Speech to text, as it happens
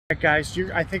Alright guys,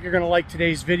 I think you're going to like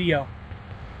today's video.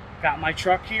 Got my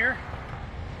truck here,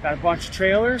 got a bunch of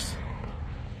trailers.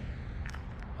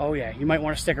 Oh yeah, you might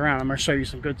want to stick around. I'm going to show you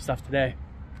some good stuff today.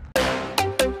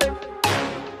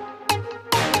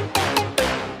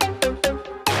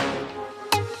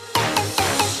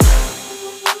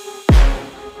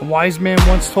 A wise man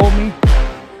once told me,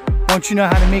 once you know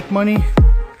how to make money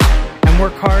and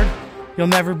work hard, you'll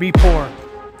never be poor.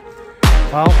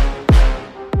 Well,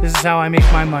 this is how I make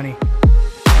my money.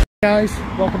 Hey guys,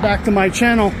 welcome back to my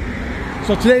channel.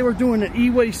 So today we're doing an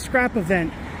e-waste scrap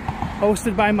event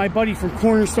hosted by my buddy from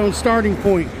Cornerstone Starting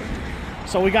Point.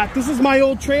 So this is my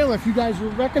old trailer. If you guys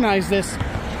will recognize this,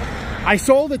 I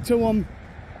sold it to him.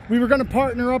 We were going to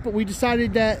partner up, but we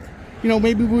decided that, you know,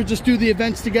 maybe we would just do the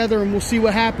events together and we'll see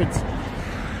what happens.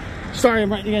 Sorry,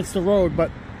 I'm right against the road, but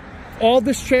all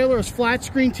this trailer is flat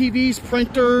screen TVs,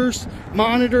 printers,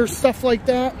 monitors, stuff like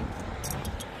that.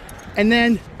 And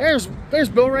then there's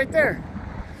Bill right there.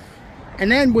 And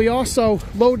then we also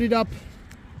loaded up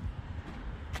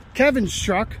Kevin's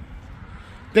truck.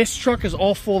 This truck is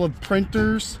all full of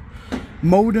printers,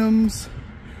 modems,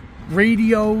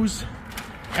 radios,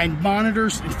 and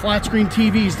monitors and flat screen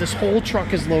TVs. This whole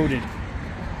truck is loaded.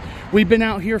 We've been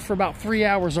out here for about 3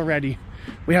 hours already.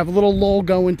 We have a little lull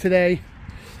going today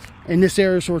in this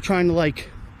area, so we're trying to like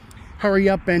hurry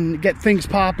up and get things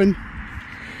popping.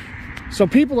 So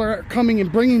people are coming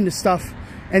and bringing this stuff,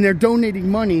 and they're donating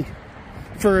money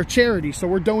for a charity. So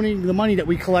we're donating the money that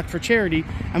we collect for charity,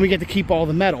 and we get to keep all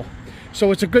the metal.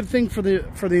 So it's a good thing for the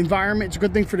environment. It's a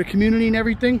good thing for the community and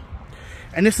everything.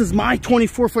 And this is my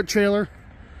 24-foot trailer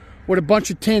with a bunch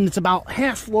of tin. It's about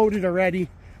half loaded already.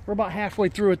 We're about halfway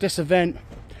through at this event.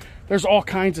 There's all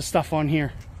kinds of stuff on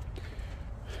here.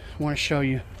 I want to show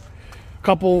you. A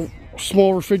couple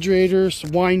small refrigerators,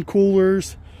 wine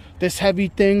coolers, this heavy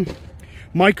thing,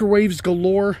 microwaves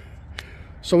galore.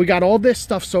 So we got all this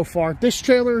stuff so far. This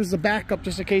trailer is the backup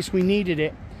just in case we needed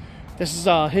it. This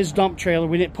is his dump trailer.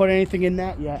 We didn't put anything in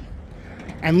that yet.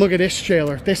 And look at this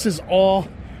trailer. This is all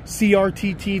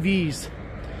CRT TVs.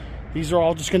 These are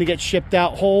all just going to get shipped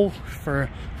out whole for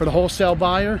the wholesale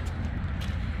buyer.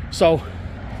 So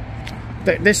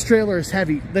this trailer is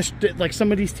heavy. Like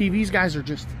some of these TVs, guys, are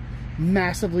just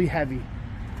massively heavy.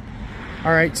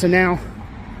 All right, so now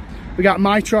we got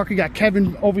my truck. We got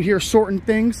Kevin over here sorting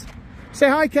things. Say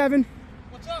hi, Kevin.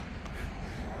 What's up?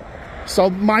 So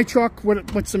my truck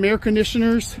with some air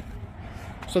conditioners.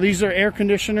 So these are air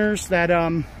conditioners that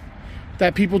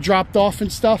that people dropped off and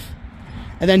stuff.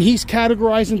 And then he's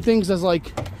categorizing things as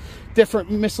like different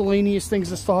miscellaneous things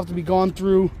that still have to be gone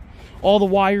through. All the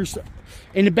wires.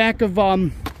 In the back of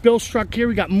Bill's truck here,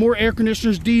 we got more air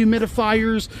conditioners,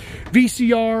 dehumidifiers,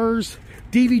 VCRs,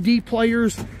 DVD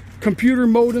players, computer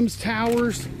modems,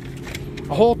 towers,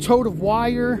 a whole tote of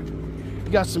wire.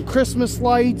 You got some Christmas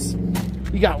lights.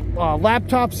 You got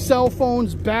laptops, cell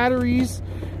phones, batteries.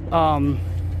 And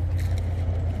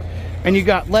you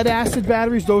got lead acid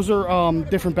batteries. Those are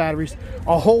different batteries.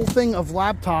 A whole thing of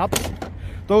laptops.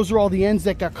 Those are all the ends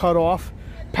that got cut off.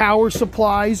 Power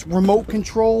supplies, remote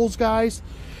controls, guys.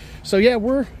 So yeah,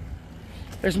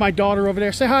 there's my daughter over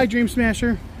there. Say hi, Dream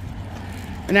Smasher.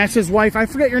 And that's his wife. I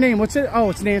forget your name. What's it? Oh,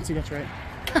 it's Nancy. That's right.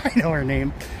 I know her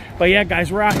name. But yeah,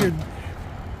 guys, we're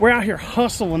out here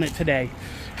hustling it today.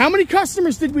 How many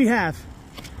customers did we have?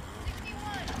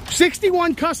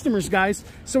 61 customers, guys.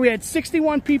 So we had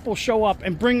 61 people show up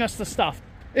and bring us the stuff.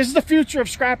 This is the future of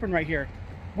scrapping right here.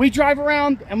 We drive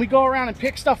around and we go around and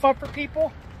pick stuff up for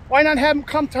people. Why not have them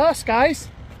come to us, guys?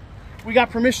 We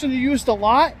got permission to use the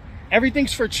lot.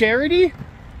 Everything's for charity.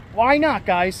 Why not,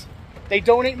 guys? They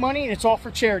donate money and it's all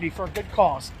for charity, for a good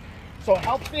cause. So it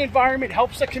helps the environment,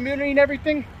 helps the community and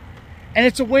everything. And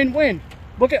it's a win-win.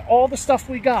 Look at all the stuff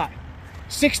we got.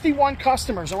 61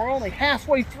 customers, and we're only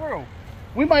halfway through.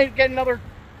 We might get another,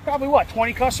 probably what,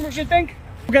 20 customers, you think?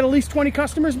 We got at least 20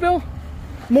 customers, Bill?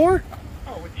 More?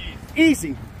 Oh, with ease.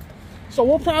 Easy. So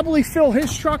we'll probably fill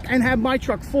his truck and have my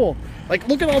truck full. Like,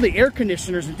 look at all the air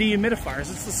conditioners and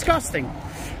dehumidifiers. It's disgusting.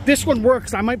 This one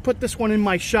works. I might put this one in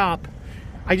my shop.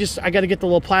 I got to get the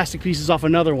little plastic pieces off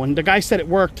another one. The guy said it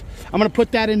worked. I'm going to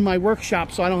put that in my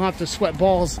workshop so I don't have to sweat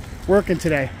balls working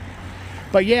today.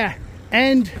 But yeah,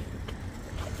 and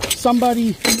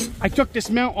I took this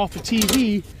mount off a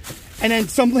TV, and then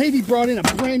some lady brought in a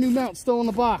brand new mount still in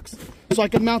the box. So I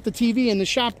could mount the TV in the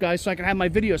shop, guys, so I can have my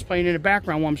videos playing in the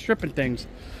background while I'm stripping things.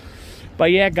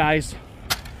 But yeah, guys,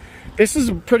 this is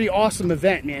a pretty awesome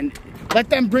event, man. Let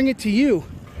them bring it to you.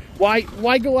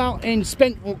 Why go out and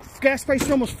spend, well, gas prices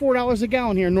are almost $4 a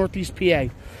gallon here in Northeast PA.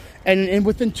 And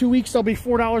within 2 weeks, they'll be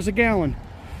 $4 a gallon.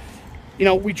 You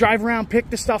know, we drive around,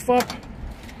 pick the stuff up,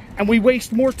 and we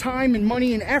waste more time and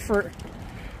money and effort.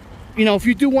 You know, if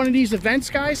you do one of these events,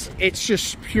 guys, it's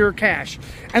just pure cash.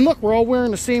 And look, we're all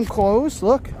wearing the same clothes.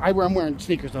 Look, I'm wearing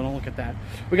sneakers, though. Don't look at that.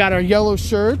 We got our yellow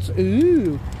shirts.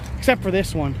 Ooh, except for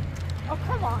this one. Oh,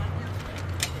 come on.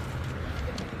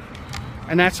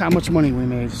 And that's how much money we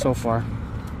made so far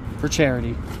for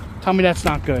charity. Tell me that's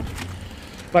not good.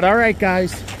 But all right,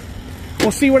 guys, we'll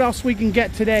see what else we can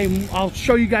get today. I'll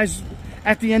show you guys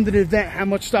at the end of the event how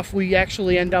much stuff we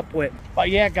actually end up with.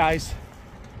 But yeah, guys,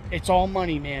 it's all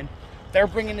money, man. They're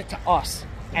bringing it to us,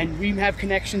 and we have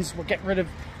connections.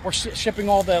 We're shipping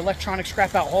all the electronic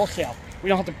scrap out wholesale. We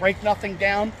don't have to break nothing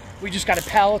down. We just got to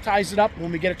palletize it up.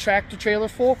 When we get a tractor trailer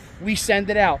full, we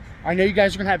send it out. I know you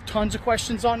guys are gonna have tons of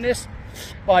questions on this,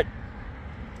 but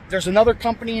there's another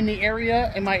company in the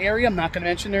area, in my area. I'm not gonna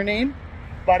mention their name,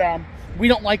 but we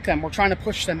don't like them. We're trying to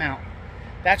push them out.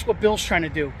 That's what Bill's trying to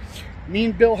do. Me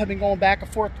and Bill have been going back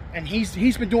and forth, and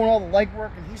he's been doing all the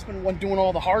legwork, and he's been the one doing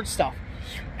all the hard stuff,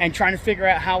 and trying to figure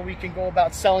out how we can go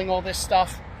about selling all this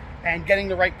stuff and getting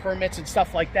the right permits and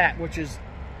stuff like that, which is,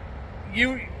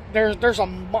 there's a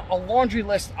laundry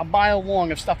list a mile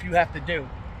long of stuff you have to do.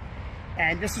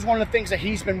 And this is one of the things that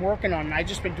he's been working on, and I've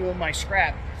just been doing my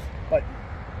scrap. But,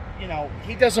 you know,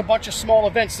 he does a bunch of small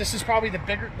events. This is probably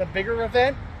the bigger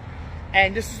event,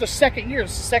 and this is the second year.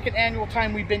 It's the second annual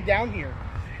time we've been down here.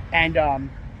 And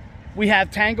we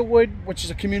have Tanglewood, which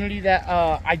is a community that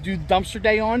I do dumpster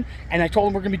day on, and I told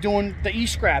them we're going to be doing the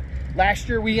e-scrap. Last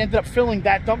year, we ended up filling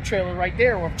that dump trailer right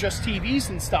there with just TVs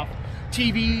and stuff.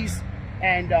 TVs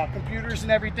and computers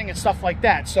and everything and stuff like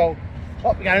that. So,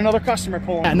 oh, we got another customer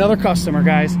pulling. Another customer,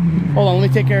 guys. Hold on, let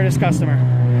me take care of this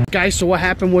customer. Guys, so what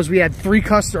happened was we had 4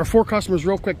 customers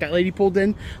real quick. That lady pulled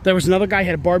in. There was another guy,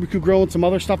 had a barbecue grill and some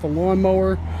other stuff, a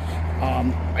lawnmower.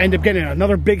 Ended up getting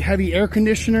another big heavy air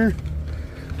conditioner,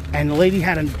 and the lady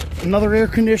had another air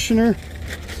conditioner,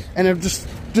 and just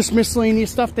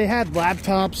miscellaneous stuff they had,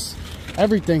 laptops,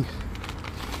 everything.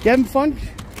 You having fun,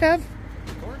 Kev?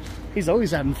 Of course. He's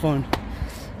always having fun.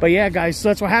 But yeah, guys, so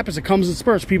that's what happens. It comes in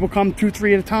spurts. People come 2,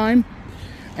 3 at a time,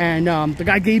 and the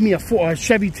guy gave me a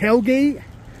Chevy tailgate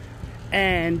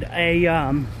and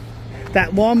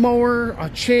that lawnmower, a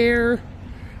chair,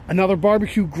 another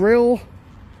barbecue grill.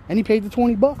 And he paid the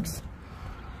 20 bucks.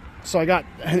 So I got,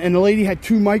 and the lady had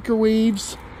 2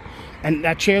 microwaves, and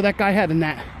that chair that guy had, and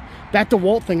that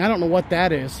DeWalt thing, I don't know what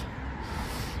that is.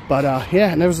 But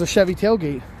yeah, and there was the Chevy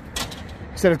tailgate.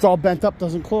 He said it's all bent up,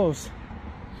 doesn't close.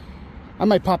 I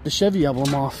might pop the Chevy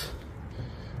emblem off,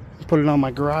 put it on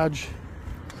my garage.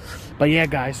 But yeah,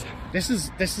 guys, this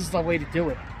is the way to do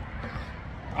it.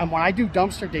 And when I do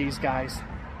dumpster days, guys,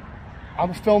 I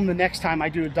will film the next time I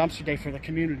do a dumpster day for the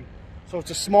community. So it's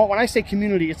a small, when I say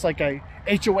community, it's like a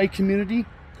HOA community,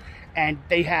 and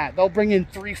they'll bring in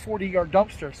 3 40-yard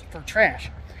dumpsters for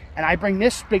trash. And I bring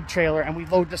this big trailer, and we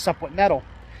load this up with metal.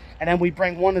 And then we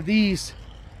bring one of these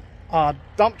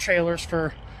dump trailers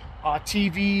for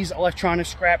TVs, electronic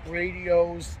scrap,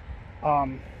 radios,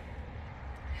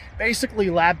 basically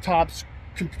laptops,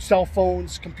 cell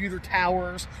phones, computer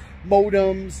towers,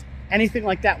 modems, anything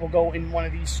like that will go in one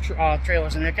of these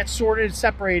trailers, and it gets sorted,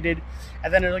 separated,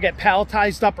 and then it'll get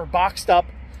palletized up or boxed up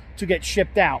to get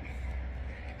shipped out.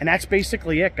 And that's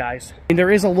basically it, guys. And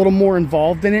there is a little more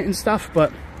involved in it and stuff,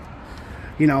 but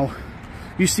you know,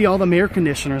 you see all them air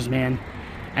conditioners, man,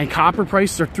 and copper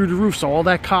prices are through the roof. So all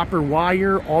that copper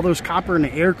wire, all those copper in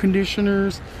the air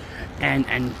conditioners,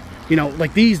 and you know,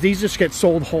 like these just get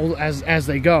sold whole as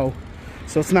they go,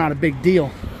 so it's not a big deal.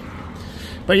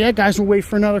 But yeah, guys, we'll wait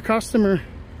for another customer.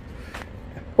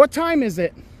 What time is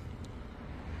it?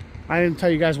 I didn't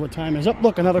tell you guys what time it is. Oh,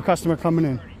 look, another customer coming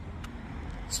in.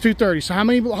 It's 2:30. So how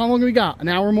long do we got? An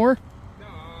hour more? No.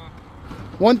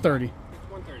 1:30. 1:30, an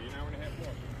hour and a half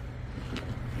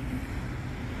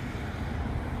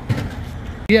more.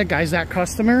 Yeah, guys, that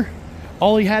customer,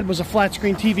 all he had was a flat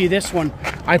screen TV. This one,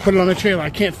 I put it on the trailer.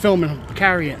 I can't film and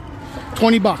carry it.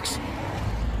 20 bucks.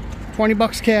 20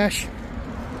 bucks cash.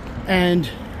 And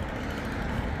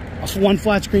one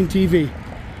flat screen TV.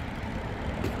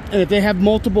 And if they have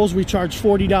multiples, we charge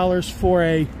 $40 for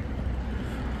a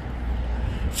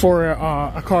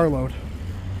carload.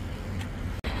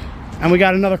 And we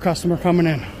got another customer coming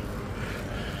in.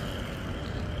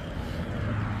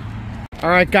 All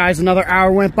right, guys, another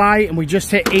hour went by and we just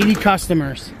hit 80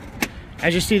 customers.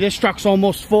 As you see, this truck's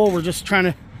almost full. We're just trying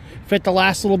to fit the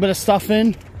last little bit of stuff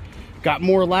in. Got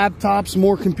more laptops,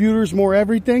 more computers, more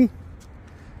everything.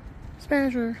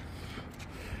 Smasher.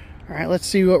 All right, let's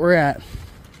see what we're at.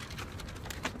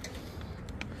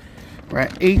 We're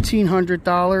at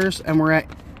 $1,800 and we're at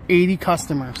 80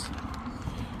 customers.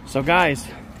 So guys,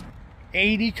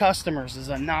 80 customers is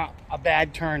not a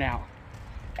bad turnout.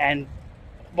 And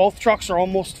both trucks are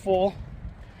almost full.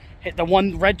 Hit the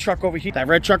one red truck over here. That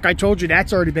red truck I told you,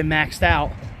 that's already been maxed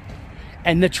out.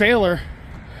 And the trailer,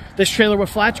 this trailer with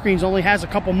flat screens only has a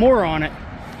couple more on it.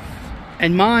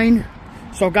 And mine,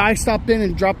 so a guy stopped in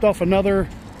and dropped off another,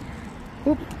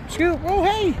 oh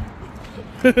hey,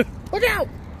 look out.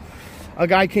 A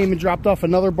guy came and dropped off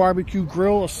another barbecue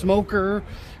grill, a smoker,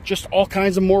 just all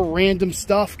kinds of more random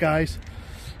stuff, guys.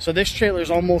 So this trailer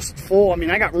is almost full. I mean,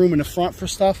 I got room in the front for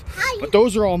stuff. Hi. But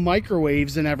those are all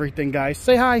microwaves and everything, guys.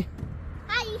 Say hi.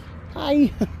 Hi.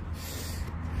 Hi.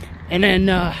 And then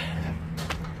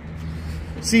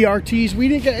CRTs. We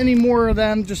didn't get any more of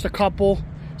them, just a couple.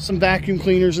 Some vacuum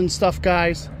cleaners and stuff,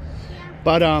 guys. Yeah.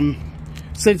 But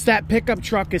since that pickup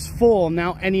truck is full,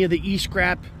 now any of the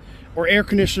e-scrap or air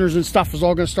conditioners and stuff is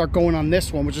all going to start going on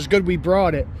this one, which is good we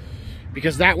brought it,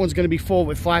 because that one's going to be full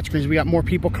with flat screens. We got more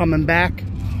people coming back.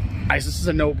 Guys, this is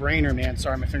a no-brainer, man.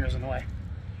 Sorry, my finger's in the way.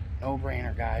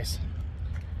 No-brainer, guys.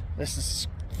 This is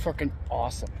freaking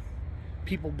awesome.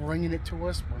 People bringing it to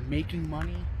us. We're making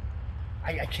money.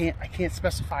 I can't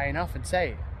specify enough and say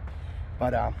it.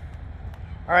 But all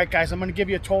right, guys, I'm going to give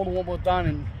you a total when we're done,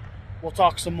 and we'll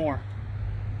talk some more.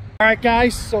 All right,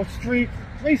 guys, so it's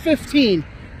 3:15.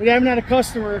 We haven't had a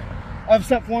customer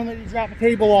except one that you dropped the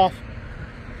table off.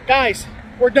 Guys,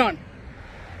 we're done.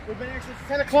 We've been here since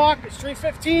 10 o'clock. It's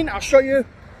 3:15. I'll show you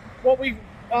what we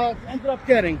ended up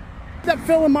getting. Ended up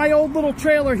filling my old little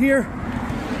trailer here.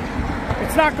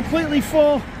 It's not completely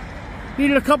full.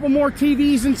 Needed a couple more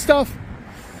TVs and stuff.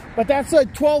 But that's a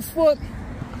 12-foot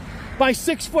by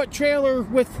 6-foot trailer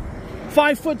with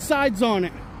 5-foot sides on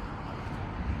it.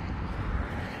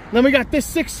 Then we got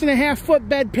this 6.5-foot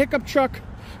bed pickup truck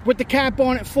with the cap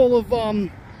on it full of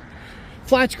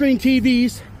flat screen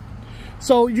TVs.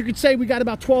 So you could say we got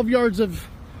about 12 yards of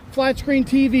flat screen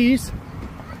TVs.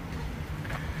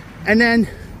 And then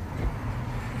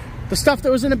the stuff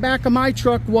that was in the back of my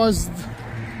truck was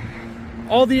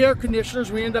all the air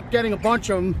conditioners. We ended up getting a bunch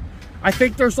of them. I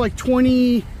think there's like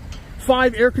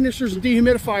 25 air conditioners and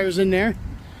dehumidifiers in there.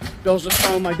 Bill's just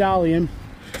throwing my dolly in.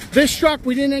 This truck,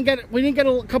 we didn't get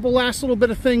a couple last little bit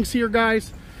of things here,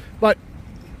 guys. But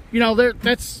you know,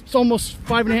 that's almost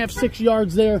 5.5, 6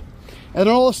 yards there. And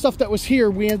all the stuff that was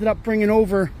here, we ended up bringing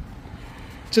over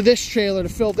to this trailer to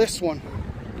fill this one.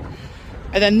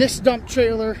 And then this dump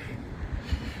trailer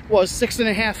was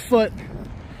 6.5-foot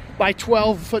by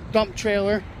 12-foot dump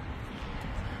trailer.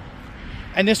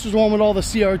 And this was one with all the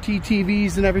CRT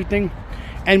TVs and everything.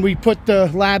 And we put the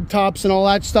laptops and all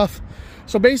that stuff.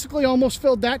 So basically almost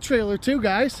filled that trailer too,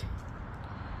 guys.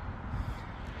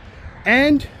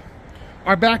 And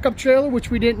our backup trailer, which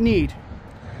we didn't need.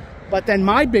 But then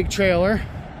my big trailer,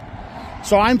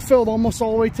 so I'm filled almost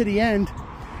all the way to the end.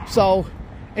 So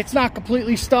it's not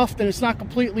completely stuffed and it's not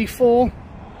completely full.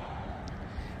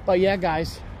 But yeah,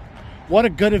 guys, what a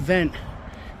good event.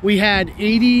 We had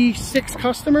 86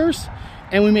 customers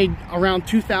and we made around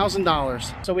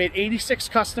 $2,000. So we had 86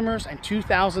 customers and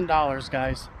 $2,000,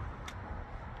 guys.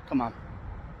 Come on.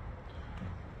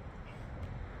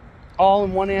 All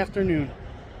in one afternoon.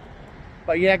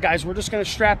 But yeah, guys, we're just going to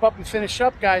strap up and finish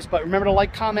up, guys. But remember to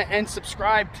like, comment, and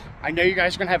subscribe. I know you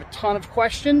guys are going to have a ton of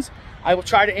questions. I will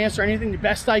try to answer anything the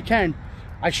best I can.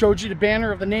 I showed you the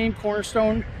banner of the name,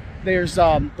 Cornerstone. There's the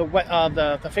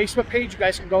Facebook page. You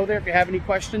guys can go there if you have any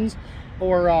questions.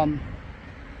 Or,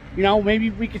 you know, maybe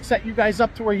we could set you guys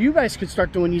up to where you guys could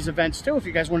start doing these events, too, if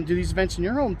you guys want to do these events in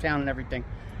your hometown and everything.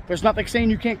 There's nothing saying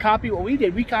you can't copy what we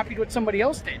did. We copied what somebody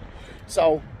else did.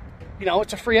 So, you know,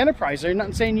 it's a free enterprise. There's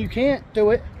nothing saying you can't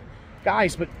do it,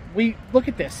 guys. But look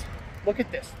at this. Look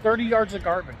at this. 30 yards of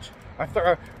garbage.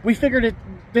 We figured it.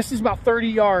 This is about 30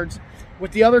 yards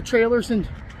with the other trailers, and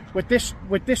with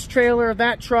this trailer,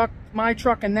 that truck, my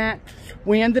truck, and that.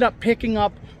 We ended up picking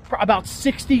up about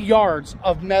 60 yards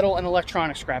of metal and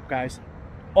electronic scrap, guys,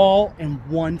 all in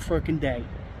one freaking day.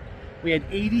 We had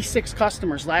 86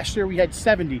 customers. Last year we had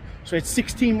 70, so we had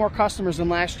 16 more customers than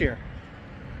last year.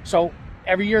 So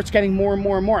every year it's getting more and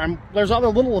more and more. And there's other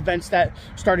little events that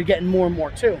started getting more and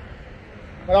more too.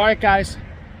 But all right, guys,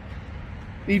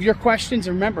 leave your questions.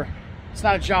 And remember, it's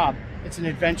not a job, it's an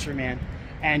adventure, man.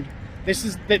 And this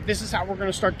is how we're going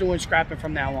to start doing scrapping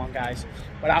from now on, guys.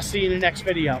 But I'll see you in the next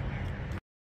video.